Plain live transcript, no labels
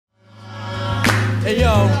Hey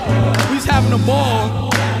yo, we was having a ball,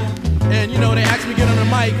 and you know they asked me to get on the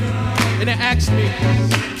mic, and they asked me,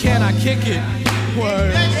 can I kick it?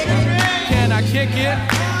 Word. Can I kick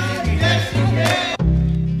it?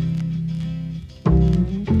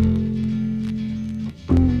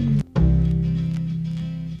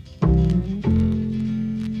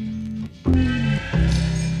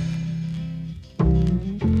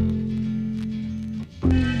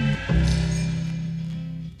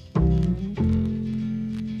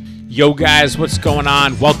 Yo guys, what's going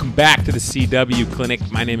on? Welcome back to the CW Clinic.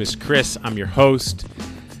 My name is Chris. I'm your host.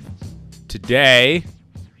 Today,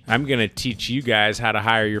 I'm going to teach you guys how to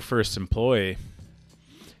hire your first employee.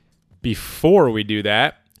 Before we do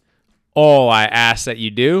that, all I ask that you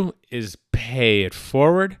do is pay it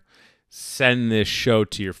forward, send this show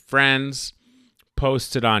to your friends,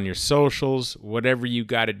 post it on your socials, whatever you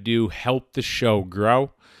got to do, help the show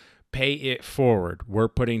grow. Pay it forward. We're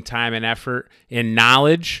putting time and effort and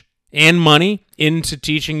knowledge and money into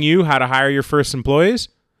teaching you how to hire your first employees.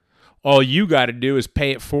 All you got to do is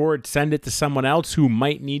pay it forward, send it to someone else who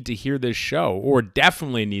might need to hear this show or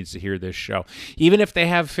definitely needs to hear this show. Even if they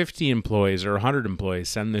have 50 employees or 100 employees,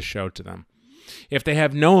 send this show to them. If they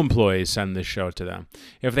have no employees, send this show to them.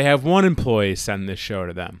 If they have one employee, send this show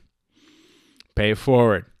to them. Pay it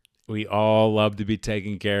forward. We all love to be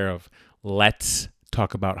taken care of. Let's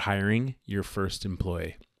talk about hiring your first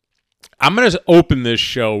employee. I'm going to open this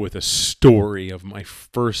show with a story of my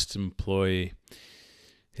first employee.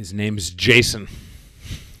 His name is Jason.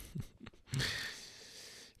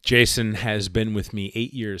 Jason has been with me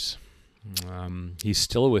 8 years. He's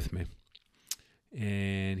still with me.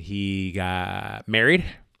 And he got married.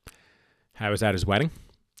 I was at his wedding.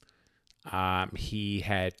 He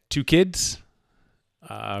had 2 kids.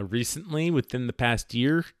 Recently, within the past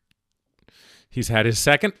year, he's had his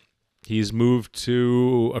second. He's moved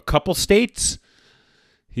to a couple states.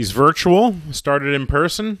 He's virtual, started in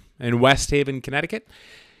person in West Haven, Connecticut.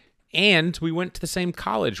 And we went to the same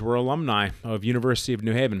college. We're alumni of University of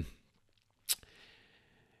New Haven.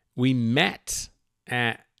 We met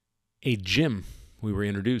at a gym. We were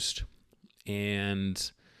introduced.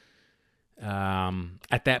 And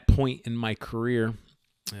at that point in my career,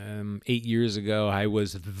 8 years ago, I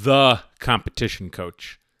was the competition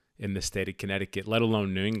coach in the state of Connecticut, let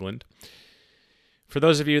alone New England. For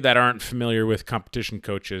those of you that aren't familiar with competition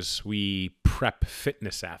coaches, we prep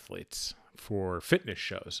fitness athletes for fitness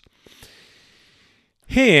shows.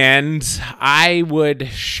 And I would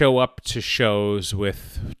show up to shows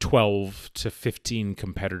with 12 to 15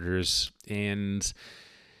 competitors, and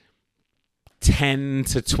 10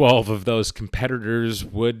 to 12 of those competitors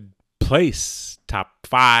would place top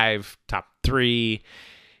 5, top 3,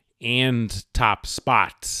 and top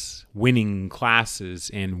spots, winning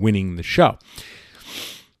classes and winning the show,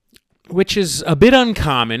 which is a bit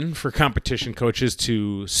uncommon for competition coaches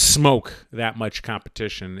to smoke that much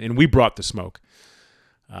competition. And we brought the smoke.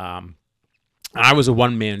 I was a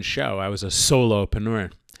one-man show. I was a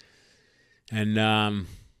solopreneur. And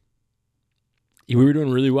we were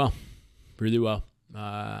doing really well, really well.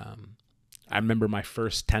 I remember my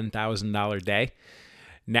first $10,000 day,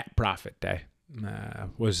 net profit day.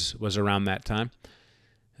 Was around that time.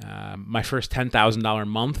 My first $10,000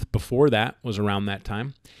 month before that was around that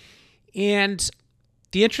time. And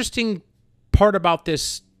the interesting part about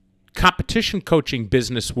this competition coaching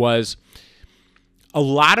business was a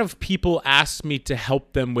lot of people asked me to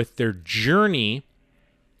help them with their journey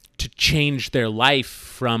to change their life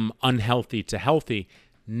from unhealthy to healthy,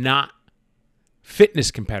 not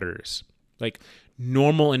fitness competitors. Like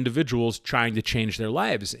normal individuals trying to change their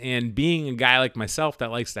lives. And being a guy like myself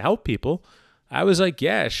that likes to help people, I was like,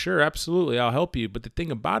 yeah, sure, absolutely, I'll help you. But the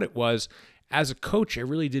thing about it was, as a coach, I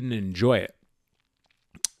really didn't enjoy it.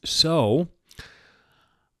 So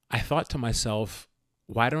I thought to myself,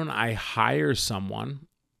 why don't I hire someone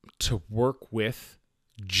to work with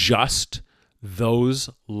just those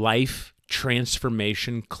life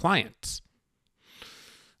transformation clients?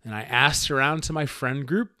 And I asked around to my friend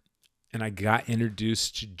group, and I got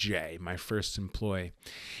introduced to Jay, my first employee.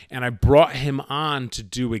 And I brought him on to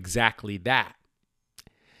do exactly that.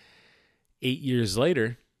 8 years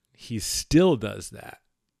later, he still does that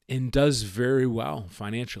and does very well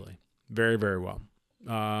financially. Very, very well.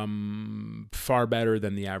 Far better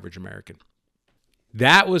than the average American.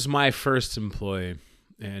 That was my first employee,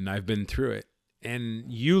 and I've been through it.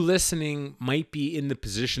 And you listening might be in the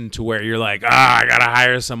position to where you're like, I got to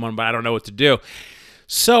hire someone, but I don't know what to do.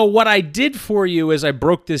 So what I did for you is I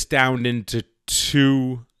broke this down into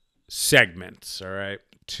 2 segments, all right?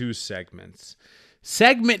 2 segments.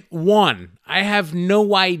 Segment 1, I have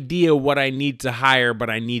no idea what I need to hire, but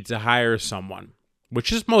I need to hire someone.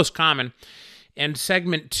 which is most common. And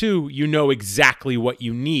segment 2, you know exactly what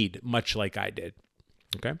you need, much like I did.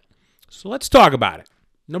 Okay? So let's talk about it.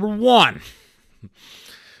 Number 1,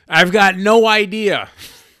 I've got no idea.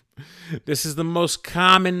 This is the most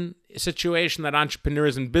common situation that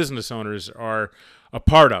entrepreneurs and business owners are a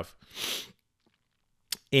part of.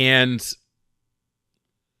 And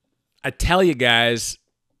I tell you guys,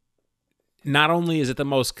 not only is it the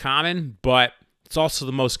most common, but it's also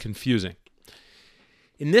the most confusing.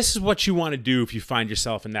 And this is what you want to do if you find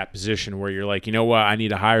yourself in that position where you're like, you know what, I need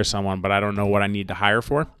to hire someone, but I don't know what I need to hire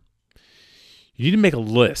for. You need to make a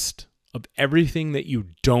list of everything that you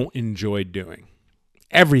don't enjoy doing.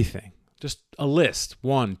 Everything. Just a list.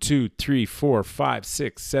 1, 2, 3, 4, 5,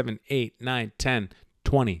 6, 7, 8, 9, 10,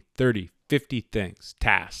 20, 30, 50 things,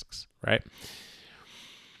 tasks, right?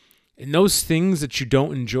 And those things that you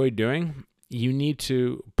don't enjoy doing, you need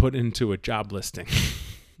to put into a job listing.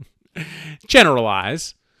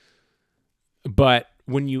 Generalize, but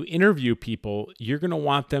when you interview people, you're going to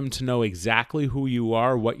want them to know exactly who you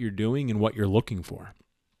are, what you're doing, and what you're looking for.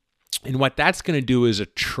 And what that's going to do is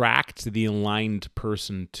attract the aligned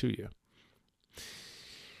person to you.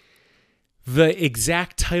 The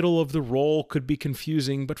exact title of the role could be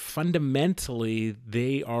confusing, but fundamentally,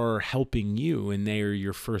 they are helping you, and they are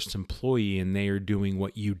your first employee, and they are doing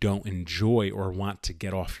what you don't enjoy or want to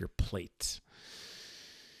get off your plate.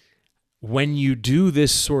 When you do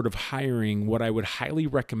this sort of hiring, what I would highly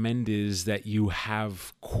recommend is that you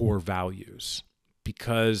have core values,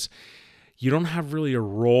 because you don't have really a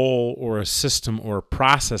role or a system or a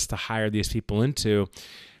process to hire these people into,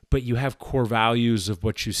 but you have core values of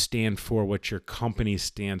what you stand for, what your company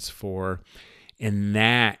stands for, and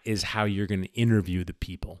that is how you're going to interview the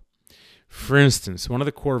people. For instance, one of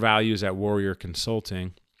the core values at Warrior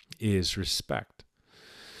Consulting is respect.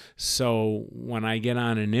 So when I get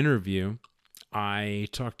on an interview, I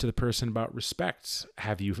talk to the person about respect.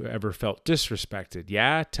 Have you ever felt disrespected?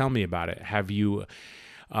 Yeah, tell me about it.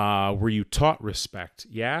 Were you taught respect?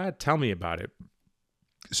 Yeah, tell me about it.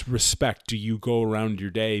 Respect. Do you go around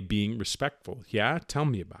your day being respectful? Yeah, tell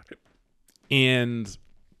me about it. And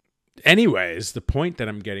anyways, the point that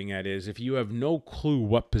I'm getting at is if you have no clue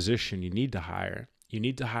what position you need to hire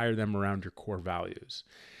them around your core values.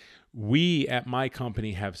 We at my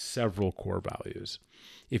company have several core values.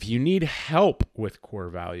 If you need help with core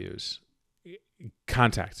values,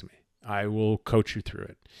 contact me. I will coach you through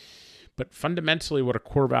it. But fundamentally, what a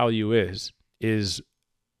core value is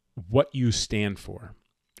what you stand for.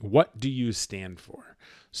 What do you stand for?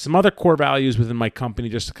 Some other core values within my company,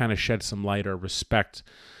 just to kind of shed some light, are respect,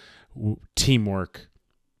 teamwork,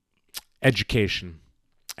 education,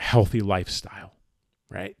 healthy lifestyle.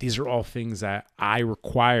 Right? These are all things that I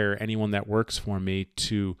require anyone that works for me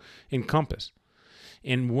to encompass.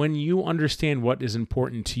 And when you understand what is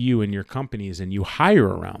important to you in your companies and you hire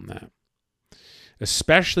around that,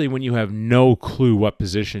 especially when you have no clue what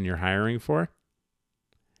position you're hiring for,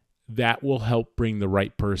 that will help bring the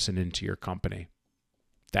right person into your company.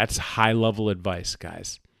 That's high-level advice,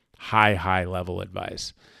 guys. High-level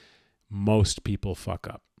advice. Most people fuck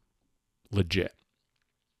up. Legit.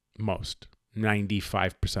 Most.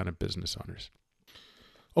 95% of business owners.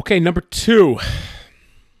 Okay, number 2.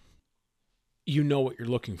 You know what you're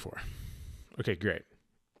looking for. Okay, great.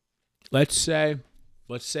 Let's say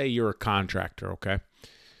you're a contractor, okay?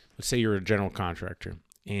 Let's say you're a general contractor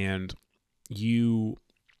and you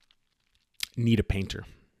need a painter.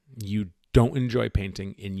 You don't enjoy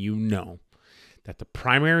painting, and you know that the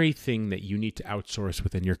primary thing that you need to outsource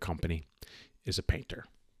within your company is a painter.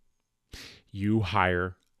 You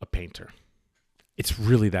hire a painter. It's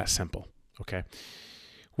really that simple, okay?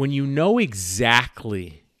 When you know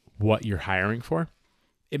exactly what you're hiring for,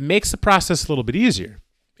 it makes the process a little bit easier.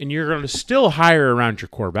 And you're going to still hire around your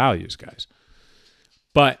core values, guys.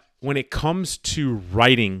 But when it comes to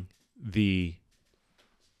writing the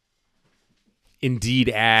Indeed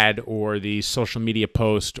ad or the social media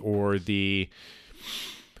post or the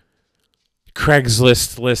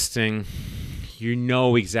Craigslist listing, you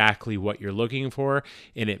know exactly what you're looking for,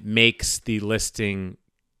 and it makes the listing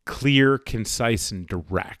clear, concise, and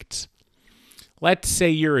direct. Let's say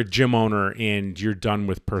you're a gym owner and you're done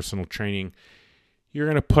with personal training. You're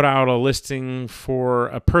going to put out a listing for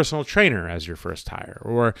a personal trainer as your first hire.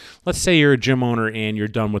 Or let's say you're a gym owner and you're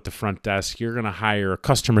done with the front desk. You're going to hire a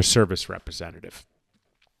customer service representative.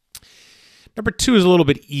 Number 2 is a little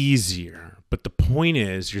bit easier, but the point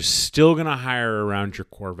is you're still going to hire around your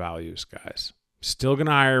core values, guys. Still going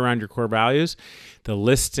to hire around your core values. The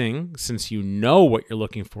listing, since you know what you're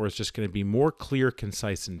looking for, is just going to be more clear,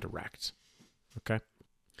 concise, and direct. Okay?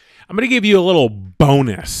 I'm going to give you a little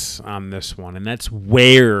bonus on this one, and that's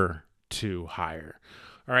where to hire.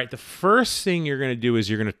 All right, the first thing you're going to do is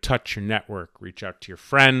you're going to touch your network, reach out to your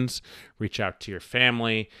friends, reach out to your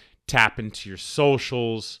family, tap into your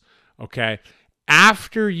socials, okay?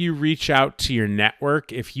 After you reach out to your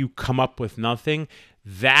network, if you come up with nothing,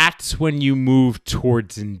 that's when you move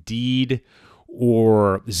towards Indeed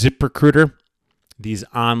or ZipRecruiter, these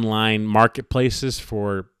online marketplaces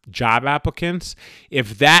for job applicants.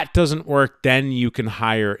 If that doesn't work, then you can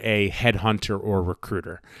hire a headhunter or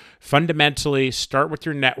recruiter. Fundamentally, start with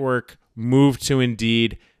your network, move to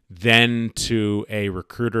Indeed, then to a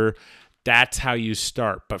recruiter. That's how you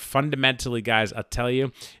start. But fundamentally, guys, I'll tell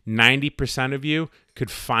you, 90% of you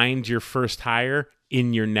could find your first hire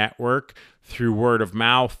in your network through word of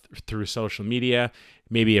mouth, through social media,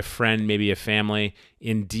 maybe a friend, maybe a family.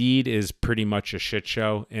 Indeed is pretty much a shit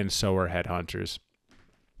show, and so are headhunters.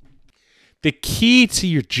 The key to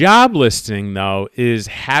your job listing, though, is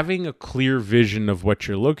having a clear vision of what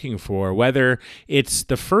you're looking for, whether it's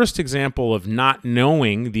the first example of not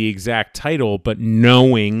knowing the exact title, but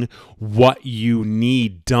knowing what you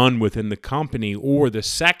need done within the company, or the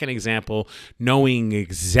second example, knowing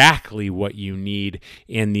exactly what you need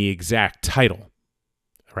in the exact title,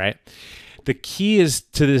 right? The key is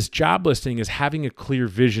to this job listing is having a clear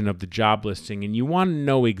vision of the job listing, and you want to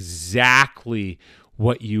know exactly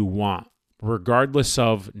what you want, regardless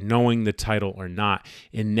of knowing the title or not.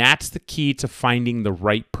 And that's the key to finding the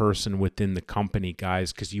right person within the company,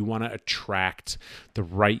 guys, because you want to attract the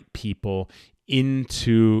right people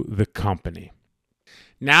into the company.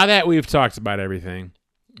 Now that we've talked about everything,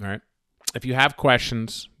 all right, if you have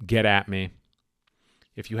questions, get at me.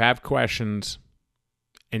 If you have questions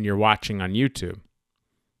and you're watching on YouTube,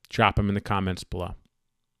 drop them in the comments below.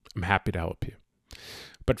 I'm happy to help you.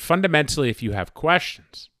 But fundamentally, if you have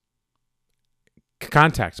questions,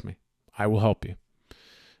 contact me. I will help you.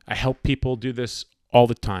 I help people do this all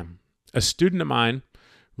the time. A student of mine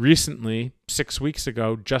recently, 6 weeks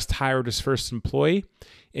ago, just hired his first employee,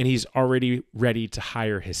 and he's already ready to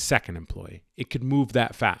hire his second employee. It could move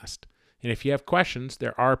that fast. And if you have questions,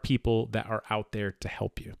 there are people that are out there to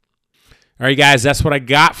help you. All right, guys, that's what I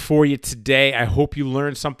got for you today. I hope you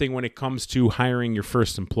learned something when it comes to hiring your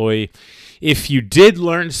first employee. If you did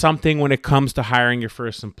learn something when it comes to hiring your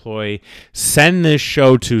first employee, send this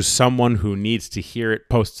show to someone who needs to hear it.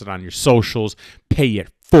 Post it on your socials. Pay it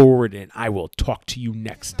forward, and I will talk to you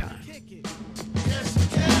next time.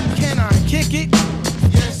 Can I kick it?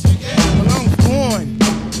 Yes, you can. Well, I'm going.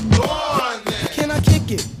 Go on, then. Can I kick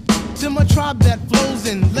it? To my tribe that flows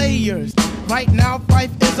in layers. Right now,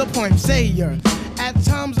 Fife is a point sayer. At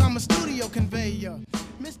times, I'm a studio conveyor.